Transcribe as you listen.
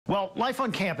Well, life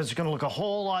on campus is going to look a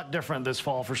whole lot different this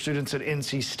fall for students at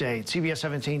NC State. CBS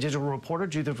 17 digital reporter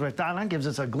Judith Rectana gives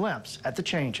us a glimpse at the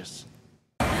changes.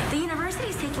 The university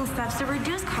is taking steps to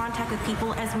reduce contact with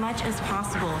people as much as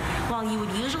possible. While you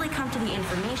would usually come to the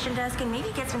information desk and maybe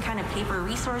get some kind of paper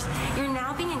resource, you're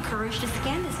now being encouraged to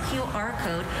scan this QR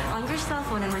code on your cell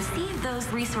phone and receive those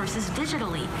resources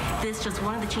digitally. This is just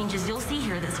one of the changes you'll see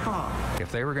here this fall.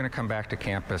 If they were going to come back to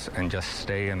campus and just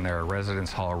stay in their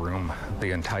residence hall room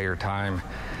the entire time,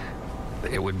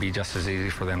 it would be just as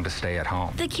easy for them to stay at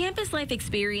home. The campus life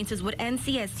experience is what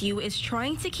NCSU is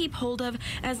trying to keep hold of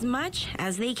as much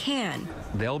as they can.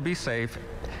 They'll be safe,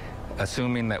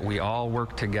 assuming that we all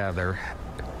work together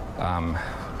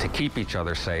to keep each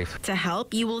other safe. To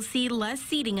help, you will see less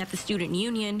seating at the student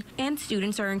union, and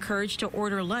students are encouraged to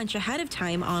order lunch ahead of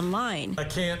time online. I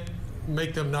can't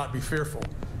make them not be fearful.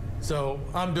 So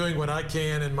I'm doing what I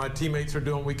can, and my teammates are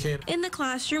doing what we can. In the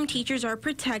classroom, teachers are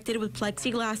protected with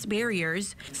plexiglass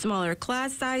barriers. Smaller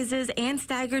class sizes and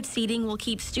staggered seating will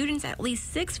keep students at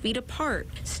least 6 feet apart.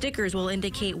 Stickers will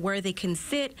indicate where they can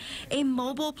sit. A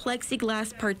mobile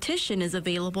plexiglass partition is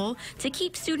available to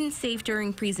keep students safe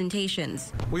during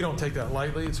presentations. We don't take that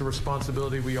lightly. It's a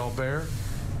responsibility we all bear.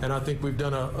 And I think we've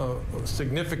done a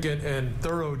significant and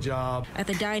thorough job. At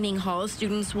the dining hall,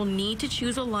 students will need to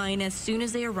choose a line as soon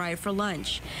as they arrive for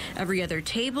lunch. Every other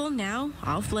table now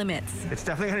off limits. It's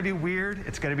definitely going to be weird.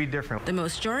 It's going to be different. The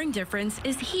most jarring difference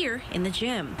is here in the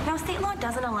gym. Now, state law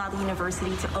doesn't allow the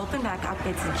university to open back up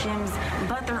its gyms,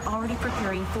 but they're already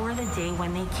preparing for the day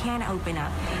when they can open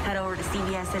up. Head over to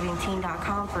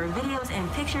CBS17.com for videos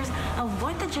and pictures of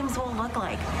what the gyms will look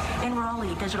like. In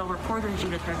Raleigh, digital reporter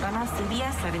Judith Rectana,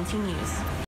 CBS 17 News.